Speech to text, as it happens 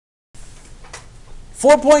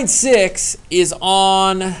4.6 is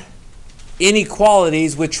on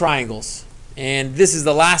inequalities with triangles. And this is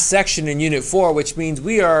the last section in Unit 4, which means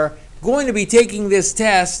we are going to be taking this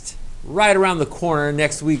test right around the corner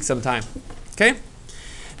next week sometime. Okay?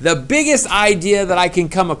 The biggest idea that I can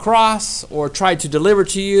come across or try to deliver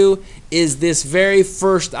to you is this very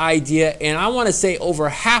first idea. And I want to say over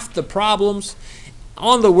half the problems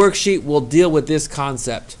on the worksheet will deal with this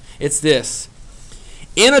concept. It's this.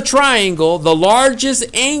 In a triangle, the largest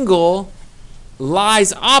angle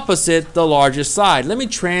lies opposite the largest side. Let me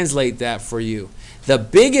translate that for you. The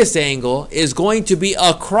biggest angle is going to be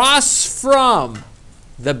across from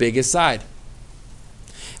the biggest side.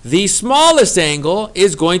 The smallest angle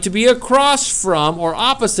is going to be across from or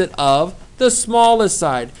opposite of the smallest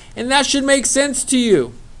side. And that should make sense to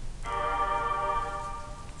you.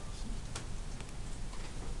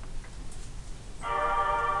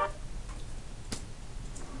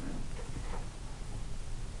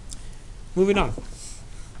 Moving on.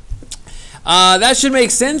 That should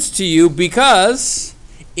make sense to you because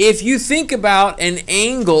if you think about an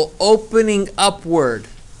angle opening upward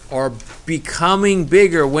or becoming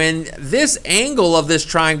bigger, when this angle of this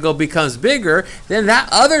triangle becomes bigger, then that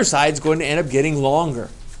other side is going to end up getting longer.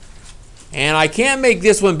 And I can't make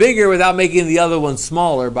this one bigger without making the other one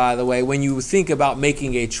smaller, by the way, when you think about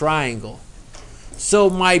making a triangle.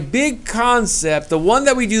 So my big concept, the one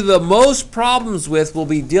that we do the most problems with, will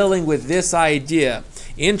be dealing with this idea.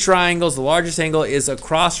 In triangles, the largest angle is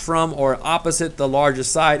across from or opposite the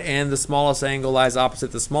largest side, and the smallest angle lies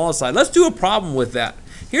opposite the smallest side. Let's do a problem with that.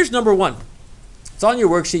 Here's number one. It's on your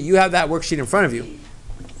worksheet. You have that worksheet in front of you.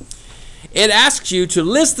 It asks you to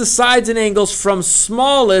list the sides and angles from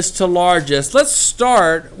smallest to largest. Let's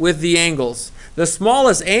start with the angles. The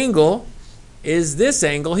smallest angle is this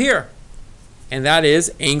angle here. And that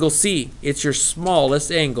is angle C. It's your smallest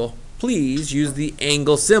angle. Please use the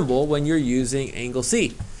angle symbol when you're using angle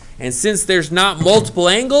C. And since there's not multiple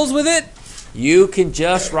angles with it, you can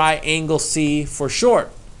just write angle C for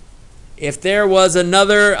short. If there was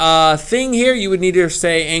another thing here, you would need to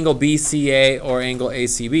say angle BCA or angle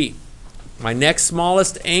ACB. My next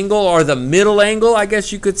smallest angle, or the middle angle, I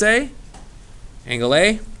guess you could say, angle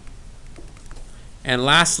A. And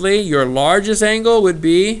lastly, your largest angle would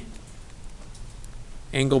be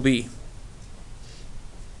angle B.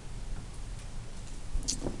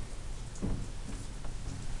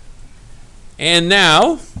 And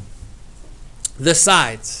now, the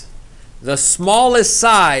sides. The smallest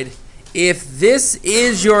side, if this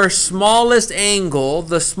is your smallest angle,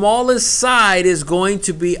 the smallest side is going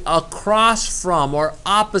to be across from or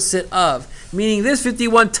opposite of. Meaning this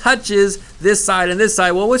 51 touches this side and this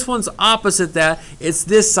side. Well, which one's opposite that? It's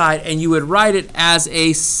this side, and you would write it as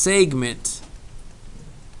a segment.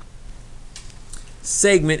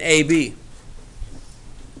 Segment AB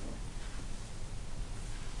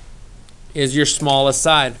is your smallest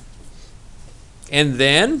side. And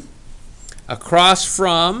then across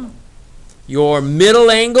from your middle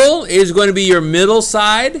angle is going to be your middle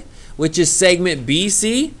side, which is segment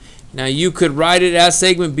BC. Now you could write it as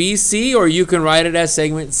segment BC, or you can write it as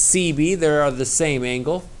segment CB. They are the same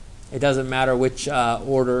angle. It doesn't matter which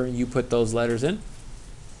order you put those letters in.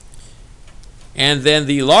 And then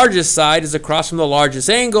the largest side is across from the largest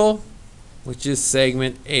angle, which is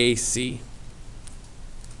segment AC.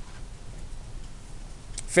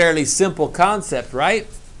 Fairly simple concept, right?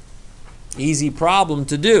 Easy problem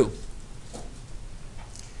to do.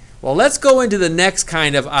 Well, let's go into the next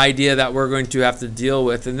kind of idea that we're going to have to deal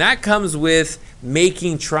with, and that comes with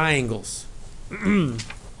making triangles.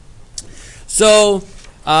 So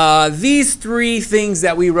these three things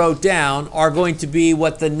that we wrote down are going to be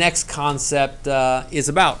what the next concept is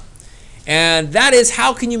about. And that is,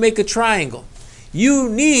 how can you make a triangle? You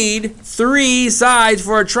need three sides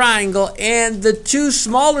for a triangle, and the two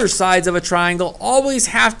smaller sides of a triangle always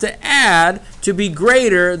have to add to be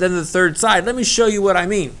greater than the third side. Let me show you what I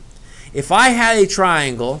mean. If I had a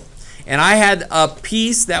triangle and I had a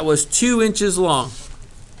piece that was 2 inches long,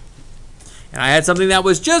 and I had something that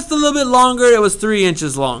was just a little bit longer, it was 3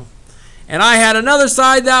 inches long, and I had another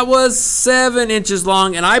side that was 7 inches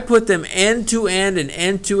long, and I put them end to end and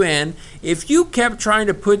end to end, if you kept trying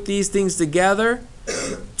to put these things together,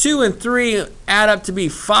 2 and 3 add up to be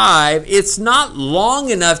 5. It's not long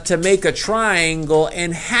enough to make a triangle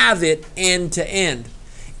and have it end to end.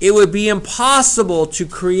 It would be impossible to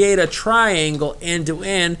create a triangle end to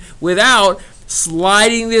end without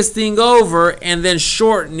sliding this thing over and then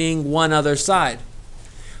shortening one other side.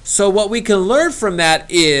 So what we can learn from that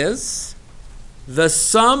is the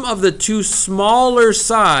sum of the two smaller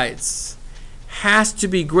sides has to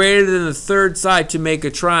be greater than the third side to make a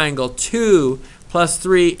triangle. 2 plus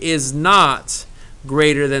 3 is not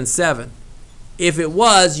greater than 7. If it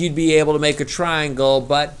was, you'd be able to make a triangle,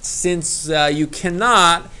 but since you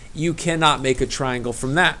cannot make a triangle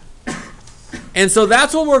from that. And so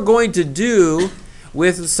that's what we're going to do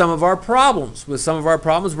with some of our problems. With some of our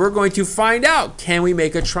problems, we're going to find out, can we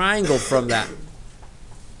make a triangle from that?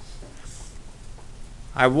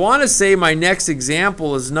 I want to say my next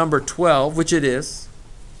example is number 12, which it is.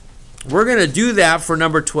 We're going to do that for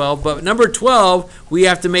number 12, but number 12, we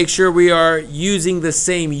have to make sure we are using the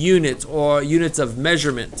same units or units of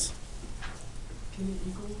measurement.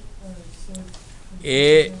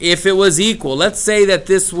 If it was equal, let's say that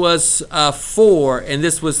this was 4 and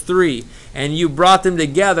this was 3, and you brought them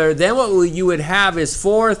together, then what you would have is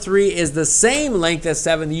 4, 3 is the same length as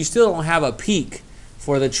 7. You still don't have a peak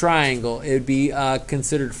for the triangle. It would be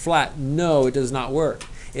considered flat. No, it does not work.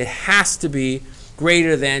 It has to be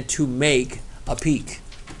greater than to make a peak.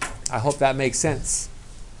 I hope that makes sense.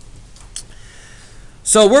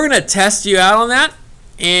 So we're going to test you out on that,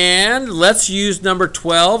 and let's use number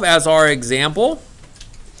 12 as our example.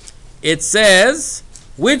 It says,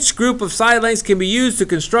 which group of side lengths can be used to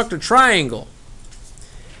construct a triangle?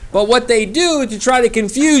 But what they do to try to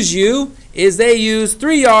confuse you is they use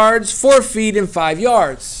 3 yards, 4 feet, and 5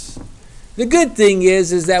 yards. The good thing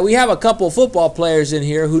is that we have a couple of football players in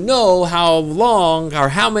here who know how long or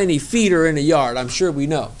how many feet are in a yard. I'm sure we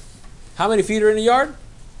know. How many feet are in a yard?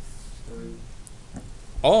 3.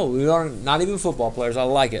 Oh, we are not even football players. I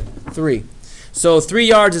like it. 3. So 3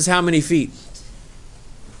 yards is how many feet?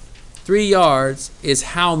 3 yards is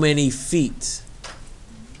how many feet?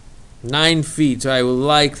 9 feet. So I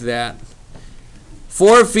like that.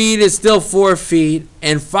 4 feet is still 4 feet,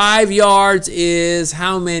 and 5 yards is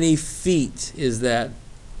how many feet is that?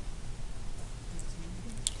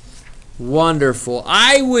 Wonderful.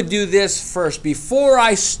 I would do this first. Before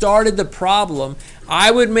I started the problem, I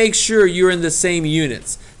would make sure you're in the same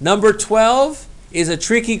units. Number 12 is a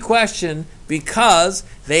tricky question because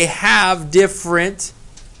they have different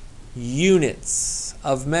units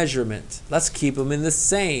of measurement. Let's keep them in the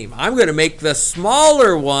same. I'm going to make the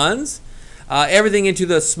smaller ones everything into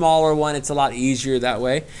the smaller one. It's a lot easier that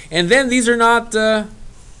way. And then these are not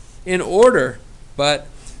in order, but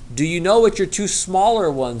do you know what your 2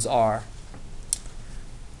 smaller ones are?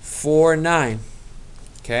 4 and 9.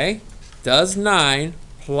 Okay? Does 9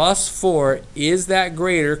 plus 4, is that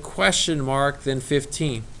greater, question mark, than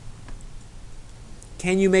 15?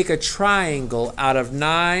 Can you make a triangle out of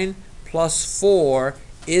 9 plus 4?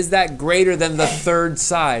 Is that greater than the third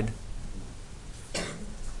side?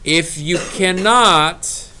 If you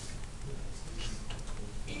cannot,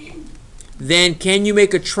 then can you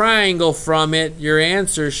make a triangle from it? Your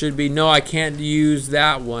answer should be no, I can't use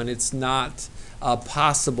that one. It's not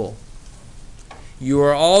possible. You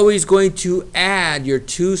are always going to add your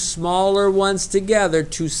 2 smaller ones together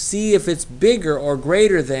to see if it's bigger or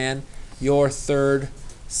greater than your third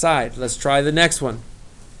side. Let's try the next one.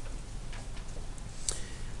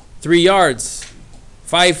 3 yards,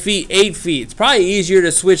 5 feet, 8 feet. It's probably easier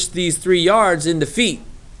to switch these 3 yards into feet.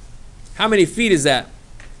 How many feet is that?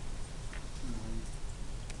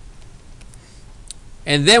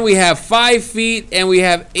 And then we have 5 feet and we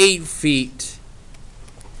have 8 feet.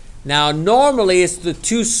 Now normally it's the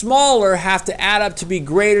 2 smaller have to add up to be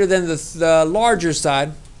greater than the larger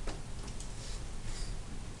side.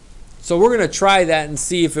 So we're going to try that and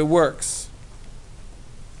see if it works.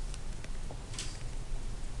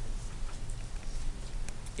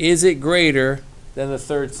 Is it greater than the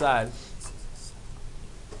third side?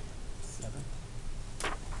 7.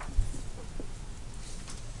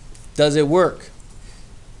 Does it work?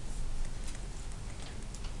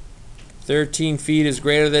 13 feet is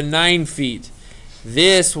greater than 9 feet.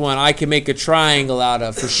 This one I can make a triangle out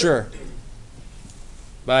of for sure.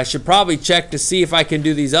 But I should probably check to see if I can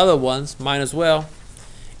do these other ones. Might as well.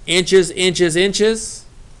 Inches, inches, inches.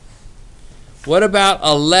 What about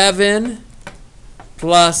 11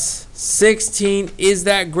 plus 16? Is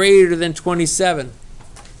that greater than 27?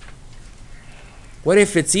 What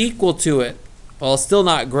if it's equal to it? Well, it's still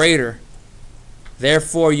not greater.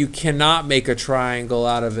 Therefore, you cannot make a triangle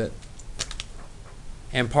out of it.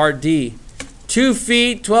 And part D. 2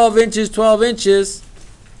 feet, 12 inches, 12 inches.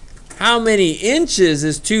 How many inches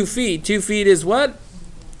is 2 feet? 2 feet is what?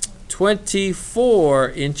 24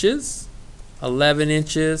 inches. 11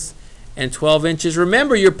 inches and 12 inches.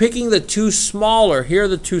 Remember, you're picking the 2 smaller. Here are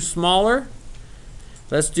the 2 smaller.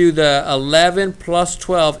 Let's do the 11 plus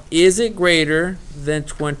 12. Is it greater than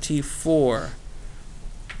 24?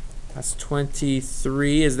 That's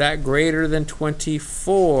 23. Is that greater than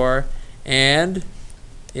 24? And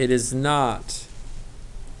it is not.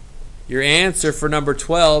 Your answer for number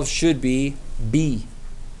 12 should be B.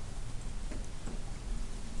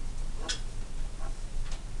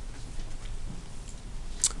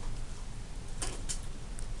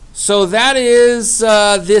 So that is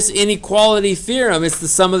this inequality theorem. It's the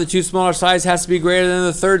sum of the two smaller sides has to be greater than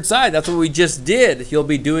the third side. That's what we just did. You'll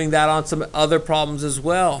be doing that on some other problems as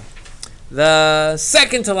well. The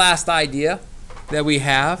second to last idea that we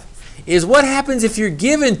have is what happens if you're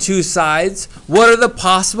given two sides? What are the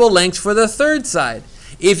possible lengths for the third side?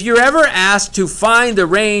 If you're ever asked to find the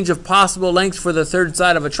range of possible lengths for the third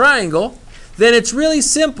side of a triangle, then it's really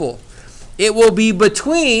simple. It will be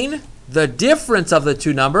between the difference of the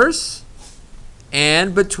two numbers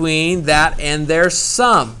and between that and their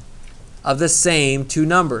sum of the same two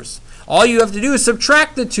numbers. All you have to do is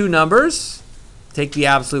subtract the two numbers, take the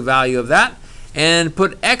absolute value of that, and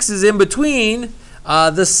put x's in between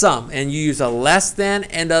the sum. And you use a less than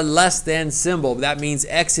and a less than symbol. That means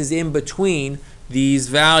x is in between these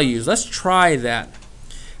values. Let's try that.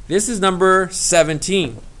 This is number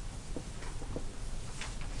 17.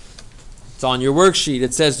 It's on your worksheet.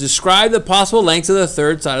 It says, describe the possible lengths of the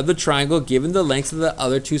third side of the triangle given the lengths of the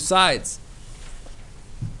other two sides.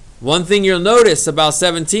 One thing you'll notice about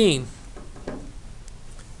 17,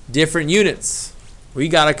 different units. We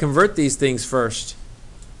got to convert these things first.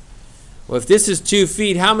 Well, if this is 2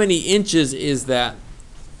 feet, how many inches is that?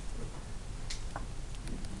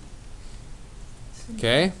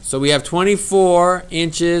 Okay, so we have 24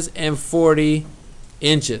 inches and 40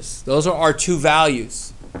 inches. Those are our two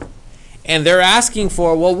values. And they're asking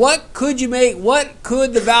for, well, what could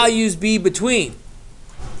the values be between?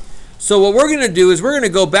 So what we're going to do is we're going to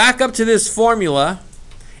go back up to this formula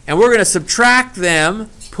and we're going to subtract them,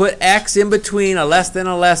 put x in between, a less than,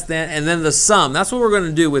 and then the sum. That's what we're going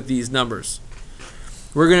to do with these numbers.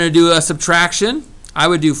 We're going to do a subtraction. I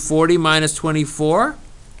would do 40 minus 24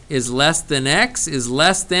 is less than x is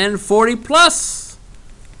less than 40 plus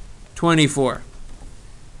 24.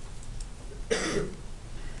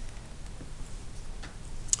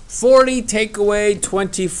 40 take away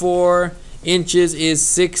 24 inches is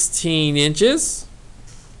 16 inches,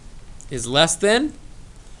 is less than.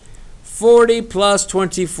 40 plus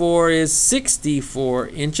 24 is 64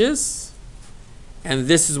 inches. And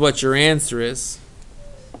this is what your answer is.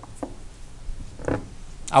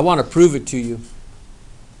 I want to prove it to you.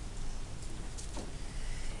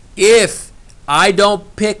 If I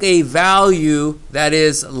don't pick a value that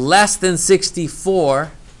is less than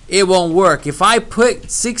 64, it won't work. If I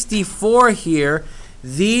put 64 here,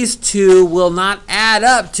 these two will not add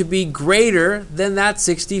up to be greater than that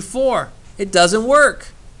 64. It doesn't work.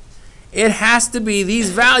 It has to be, these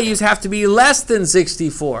values have to be less than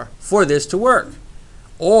 64 for this to work.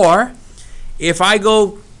 Or if I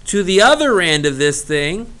go to the other end of this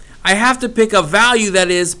thing, I have to pick a value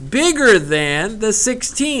that is bigger than the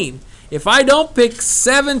 16. If I don't pick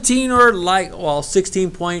 17 or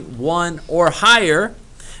 16.1 or higher,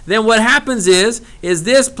 then what happens is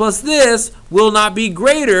this plus this will not be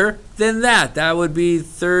greater than that. That would be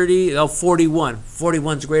 41.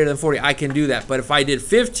 41 is greater than 40. I can do that. But if I did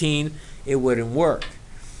 15, it wouldn't work.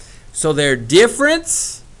 So their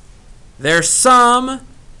difference, their sum,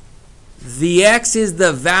 the x is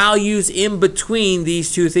the values in between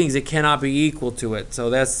these two things. It cannot be equal to it. So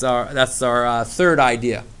that's our third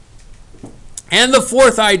idea. And the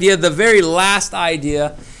fourth idea, the very last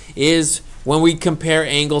idea, is when we compare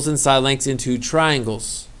angles and side lengths in two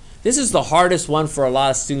triangles. This is the hardest one for a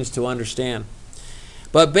lot of students to understand.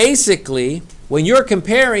 But basically, when you're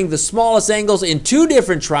comparing the smallest angles in two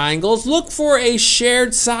different triangles, look for a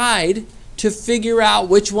shared side to figure out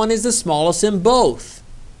which one is the smallest in both.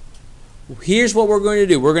 Here's what we're going to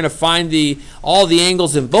do. We're going to find all the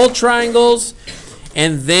angles in both triangles,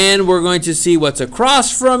 and then we're going to see what's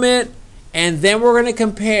across from it, and then we're going to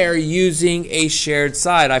compare using a shared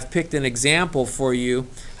side. I've picked an example for you.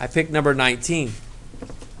 I picked number 19.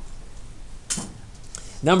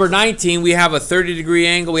 Number 19, we have a 30-degree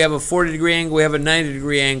angle, we have a 40-degree angle, we have a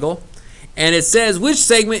 90-degree angle. And it says which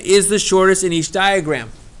segment is the shortest in each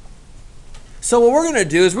diagram. So what we're going to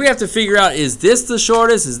do is we have to figure out, is this the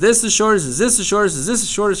shortest, is this the shortest, is this the shortest, is this the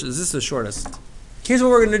shortest, is this the shortest? Here's what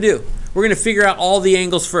we're going to do. We're going to figure out all the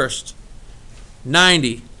angles first.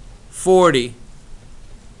 90. 40.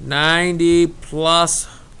 90 plus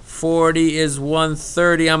 40 is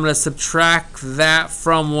 130. I'm going to subtract that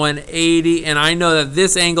from 180, and I know that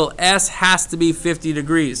this angle S has to be 50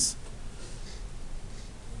 degrees.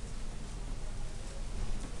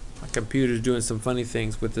 My computer's doing some funny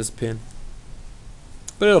things with this pin.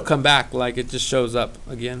 But it'll come back like it just shows up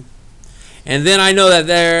again. And then I know that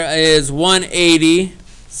there is 180,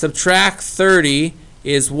 subtract 30,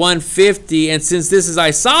 is 150, and since this is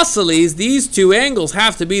isosceles, these two angles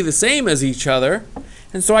have to be the same as each other.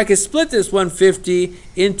 And so I can split this 150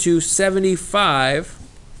 into 75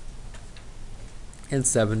 and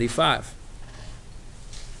 75.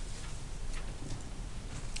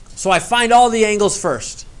 So I find all the angles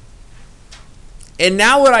first. And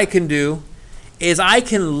now what I can do is I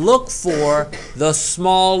can look for the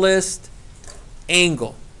smallest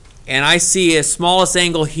angle. And I see a smallest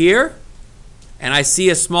angle here, and I see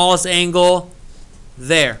a smallest angle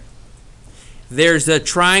there. There's a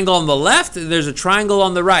triangle on the left, and there's a triangle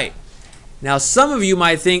on the right. Now some of you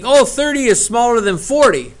might think, oh, 30 is smaller than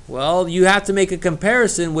 40. Well, you have to make a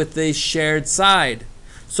comparison with the shared side.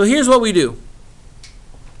 So here's what we do.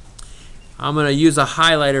 I'm going to use a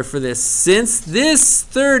highlighter for this. Since this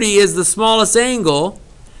 30 is the smallest angle,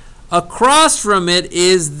 across from it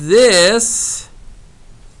is this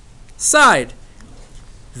side.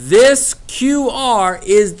 This QR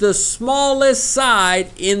is the smallest side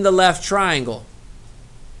in the left triangle.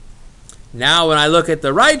 Now when I look at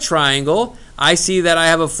the right triangle, I see that I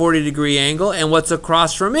have a 40-degree angle, and what's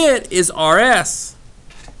across from it is RS.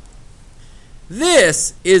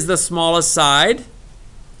 This is the smallest side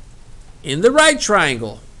in the right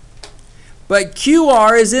triangle. But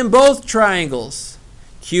QR is in both triangles.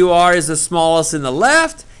 QR is the smallest in the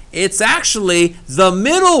left. It's actually the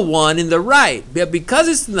middle one in the right. But because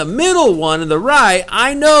it's in the middle one in the right,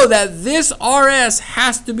 I know that this RS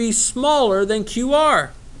has to be smaller than QR.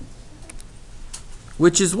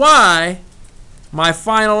 Which is why my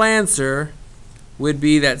final answer would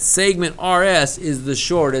be that segment RS is the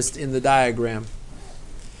shortest in the diagram.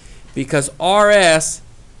 Because RS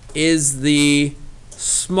is the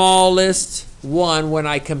smallest one when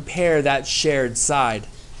I compare that shared side.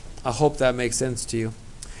 I hope that makes sense to you.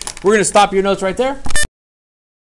 We're going to stop your notes right there.